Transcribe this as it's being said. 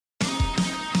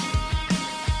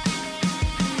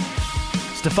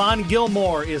Stephon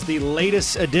Gilmore is the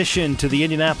latest addition to the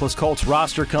Indianapolis Colts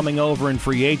roster coming over in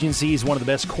free agency. He's one of the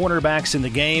best cornerbacks in the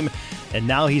game, and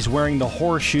now he's wearing the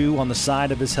horseshoe on the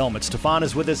side of his helmet. Stephon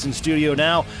is with us in studio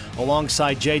now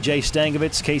alongside J.J.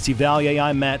 Stangovitz, Casey Valier.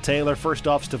 I'm Matt Taylor. First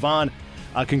off, Stephon,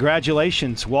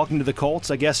 congratulations. Welcome to the Colts.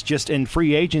 I guess just in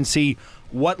free agency,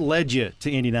 what led you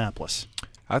to Indianapolis?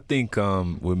 I think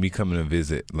with me coming to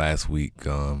visit last week,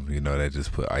 that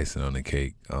just put icing on the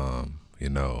cake.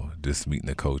 Just meeting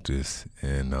the coaches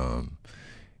and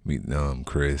meeting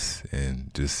Chris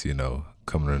and just,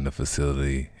 coming in the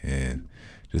facility and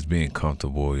just being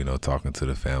comfortable, talking to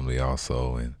the family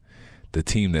also and the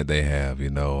team that they have,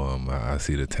 I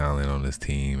see the talent on this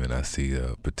team and I see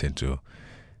the potential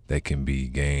that can be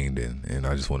gained and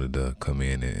I just wanted to come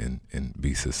in and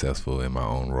be successful in my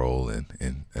own role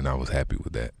and I was happy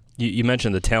with that. You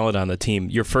mentioned the talent on the team.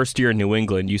 Your first year in New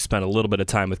England, you spent a little bit of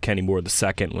time with Kenny Moore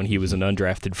II when he was an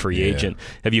undrafted free agent.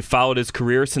 Have you followed his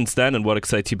career since then, and what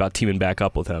excites you about teaming back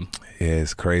up with him? Yeah,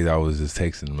 it's crazy. I was just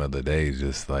texting him the other day,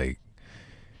 just like,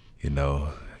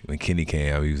 when Kenny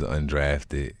came out, he was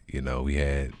undrafted.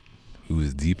 He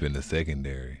was deep in the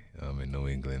secondary in New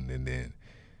England, and then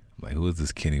I'm like, who is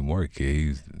this Kenny Moore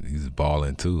kid? He's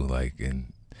balling too,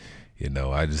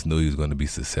 I just knew he was going to be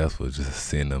successful, just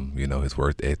seeing him, his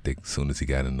work ethic as soon as he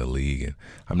got in the league. And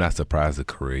I'm not surprised the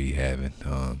career he having,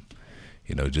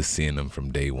 just seeing him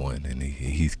from day one. And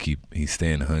he's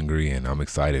staying hungry, and I'm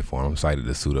excited for him. I'm excited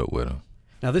to suit up with him.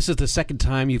 Now, this is the second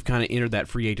time you've kind of entered that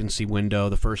free agency window.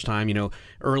 The first time,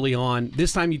 early on.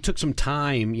 This time you took some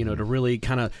time, to really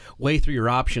kind of weigh through your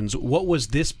options. What was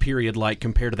this period like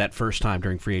compared to that first time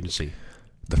during free agency?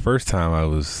 The first time I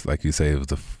was, like you say, it was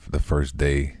the first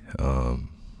day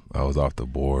I was off the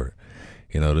board.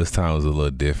 This time was a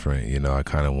little different. I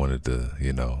kind of wanted to,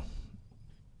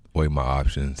 weigh my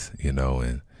options,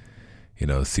 and,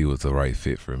 see what's the right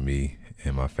fit for me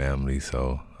and my family.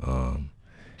 So, and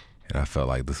I felt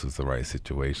like this was the right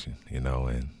situation, and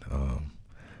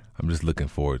I'm just looking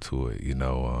forward to it,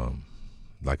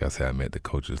 Like I said, I met the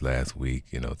coaches last week,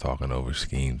 talking over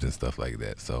schemes and stuff like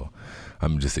that. So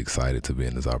I'm just excited to be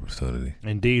in this opportunity.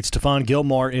 Indeed. Stephon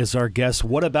Gilmore is our guest.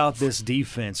 What about this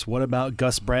defense? What about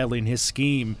Gus Bradley and his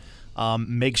scheme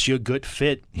makes you a good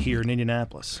fit here in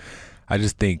Indianapolis? I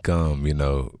just think,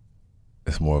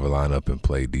 it's more of a line-up and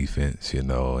play defense,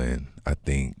 and I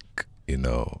think, as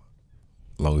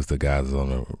long as the guys are on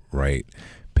the right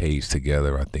page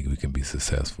together, I think we can be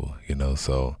successful,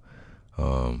 So,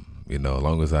 as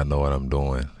long as I know what I'm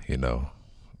doing,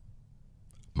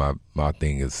 my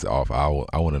thing is off. I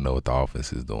want to know what the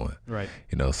offense is doing. Right.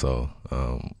 So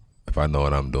if I know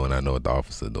what I'm doing, I know what the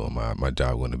offense is doing. My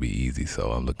job going to be easy,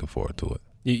 so I'm looking forward to it.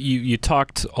 You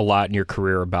talked a lot in your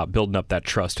career about building up that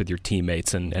trust with your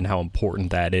teammates and how important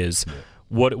that is. Yeah.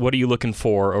 What are you looking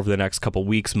for over the next couple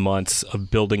weeks, months of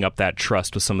building up that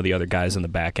trust with some of the other guys in the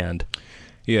back end?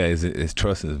 Yeah, it's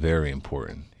trust is very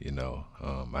important. I know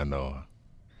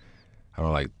I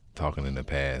don't like talking in the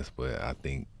past, but I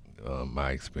think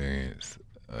my experience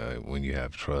when you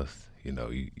have trust, you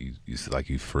like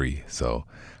you're free. So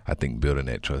I think building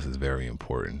that trust is very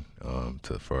important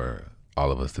for all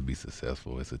of us to be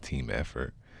successful. It's a team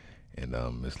effort, and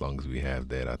as long as we have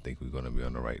that, I think we're going to be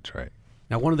on the right track.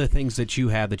 Now, one of the things that you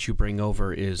have that you bring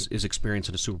over is experience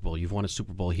in a Super Bowl. You've won a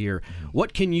Super Bowl here. Mm-hmm.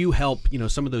 What can you help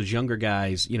some of those younger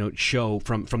guys show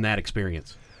from that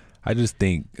experience? I just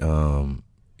think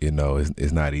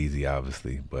it's not easy,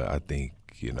 obviously, but I think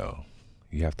you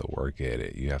have to work at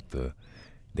it. You have to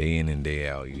day in and day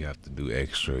out. You have to do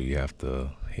extra. You have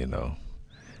to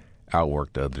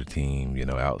outwork the other team.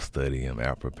 Outstudy them,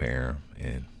 outprepare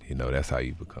them, and that's how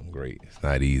you become great. It's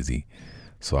not easy.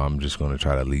 So I'm just going to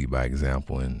try to lead by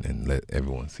example and let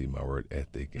everyone see my work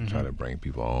ethic and try to bring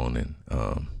people on and,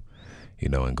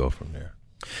 and go from there.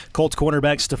 Colts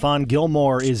cornerback Stephon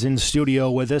Gilmore is in studio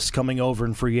with us coming over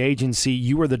in free agency.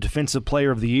 You were the Defensive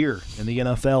Player of the Year in the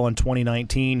NFL in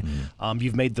 2019. Mm-hmm.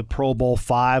 You've made the Pro Bowl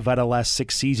 5 out of the last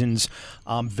 6 seasons.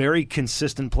 Very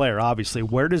consistent player, obviously.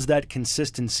 Where does that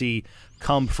consistency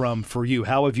come from for you?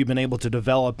 How have you been able to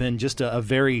develop in just a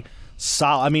very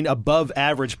solid, above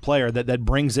average player that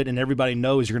brings it and everybody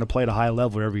knows you're going to play at a high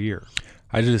level every year?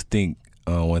 I just think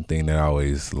one thing that I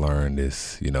always learned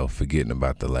is, forgetting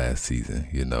about the last season.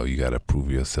 You got to prove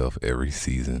yourself every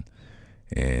season.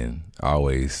 And I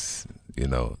always,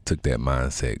 took that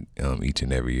mindset each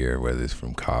and every year, whether it's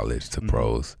from college to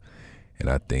pros.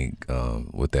 And I think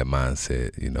with that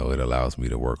mindset, it allows me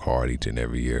to work hard each and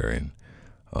every year and,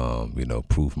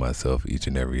 prove myself each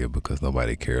and every year because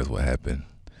nobody cares what happened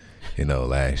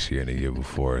last year and the year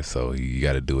before. So you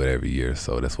got to do it every year.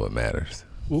 So that's what matters.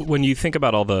 When you think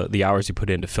about all the hours you put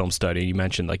into film study, you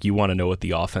mentioned like you want to know what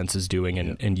the offense is doing,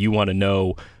 and you want to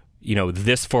know,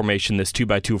 this formation, this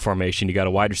 2x2 formation, you got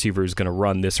a wide receiver who's going to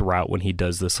run this route when he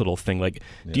does this little thing. Like,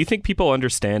 do you think people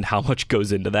understand how much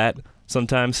goes into that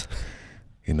sometimes?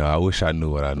 I wish I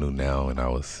knew what I knew now when I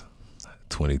was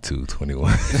 22,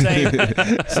 21.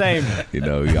 Same.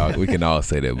 We can all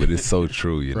say that, but it's so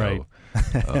true, Right.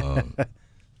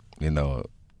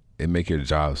 It make your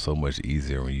job so much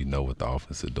easier when you know what the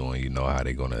offense is doing. You know how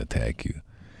they're going to attack you,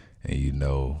 and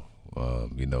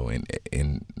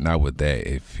and not with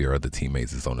that if your other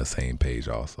teammates is on the same page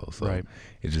also. So Right.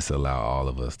 it just allow all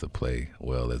of us to play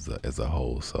well as a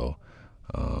whole. So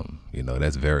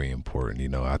that's very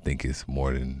important. I think it's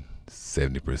more than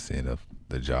 70% of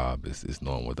the job is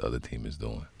knowing what the other team is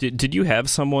doing. Did you have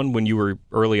someone when you were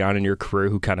early on in your career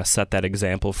who kind of set that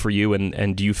example for you,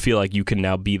 and do you feel like you can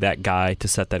now be that guy to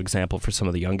set that example for some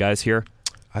of the young guys here?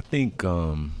 I think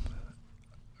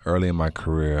early in my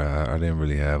career, I didn't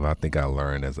really have. I think I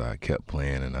learned as I kept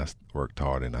playing and I worked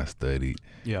hard and I studied.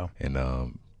 Yeah.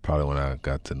 And probably when I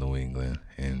got to New England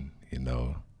and,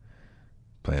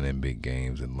 playing in big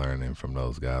games and learning from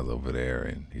those guys over there,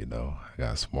 and I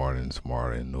got smarter and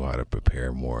smarter and knew how to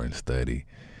prepare more and study.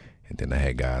 And then I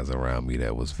had guys around me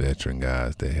that was veteran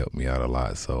guys that helped me out a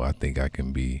lot. So I think I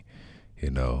can be,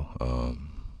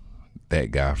 that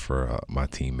guy for my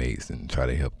teammates and try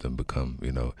to help them become,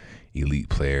 elite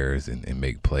players and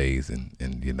make plays and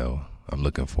I'm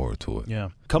looking forward to it. Yeah.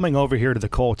 Coming over here to the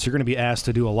Colts, you're going to be asked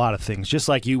to do a lot of things, just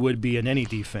like you would be in any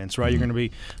defense, right? Mm-hmm. You're going to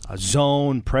be a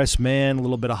zone, press man, a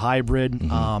little bit of hybrid,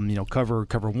 mm-hmm.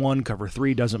 Cover one, cover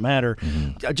three, doesn't matter.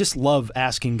 Mm-hmm. I just love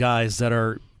asking guys that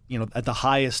are, at the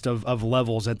highest of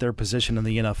levels at their position in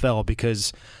the NFL,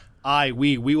 because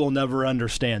we will never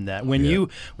understand that. When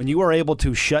you are able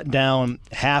to shut down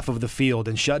half of the field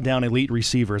and shut down elite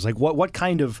receivers, like what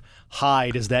kind of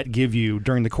high does that give you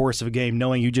during the course of a game,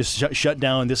 knowing you just shut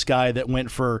down this guy that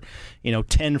went for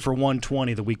 10 for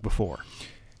 120 the week before?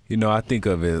 I think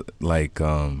of it like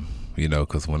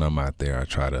because when I'm out there, I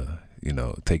try to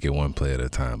take it one play at a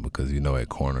time, because at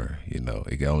corner,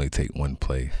 it can only take one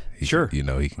play. He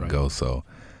can go. So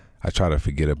I try to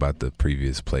forget about the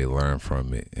previous play, learn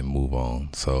from it, and move on.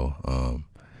 So,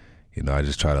 I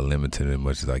just try to limit it as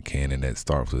much as I can, and that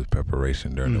starts with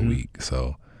preparation during the week.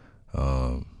 So,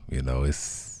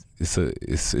 it's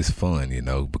fun,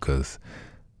 because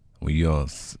when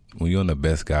you're on the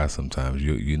best guy, sometimes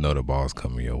you know the ball's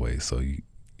coming your way, so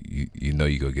you know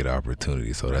you go get an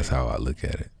opportunity. So that's how I look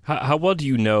at it. How well do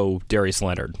you know Darius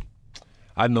Leonard?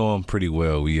 I know him pretty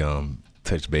well. We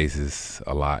touch bases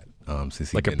a lot.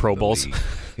 Since like at Pro Bowls?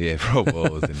 Yeah, Pro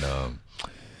Bowls. And,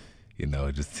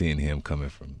 just seeing him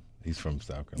he's from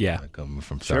South Carolina, coming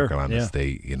from South Carolina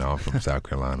State. I'm from South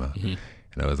Carolina. Mm-hmm.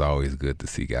 And it was always good to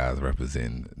see guys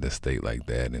represent the state like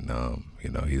that. And,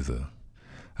 he's a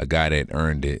guy that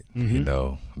earned it, mm-hmm.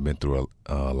 Been through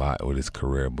a lot with his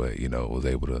career, but, was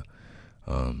able to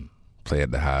play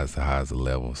at the highest of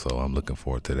level. So I'm looking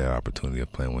forward to that opportunity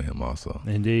of playing with him also.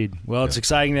 Indeed. Well, it's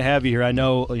exciting to have you here. I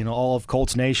know, all of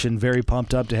Colts Nation very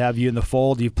pumped up to have you in the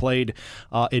fold. You've played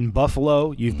in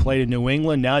Buffalo. You've mm-hmm. played in New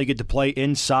England. Now you get to play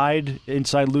inside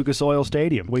Lucas Oil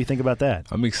Stadium. What do you think about that?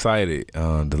 I'm excited.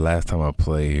 The last time I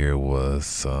played here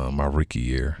was my rookie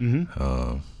year.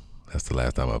 Mm-hmm. That's the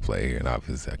last time I played here, and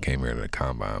obviously I came here to the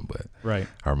combine, but right.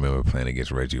 I remember playing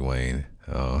against Reggie Wayne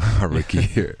my rookie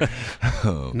year.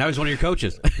 Now he's one of your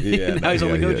coaches. Yeah, now he's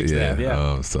on the coaching staff.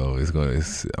 Yeah. So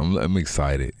I'm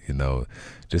excited,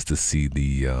 just to see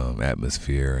the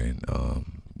atmosphere and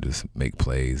just make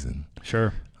plays, and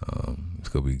sure, it's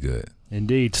gonna be good.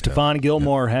 Indeed. Stephon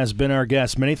Gilmore has been our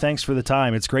guest. Many thanks for the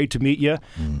time. It's great to meet you.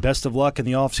 Best of luck in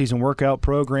the off-season workout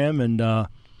program, and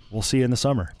we'll see you in the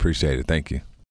summer. Appreciate it. Thank you.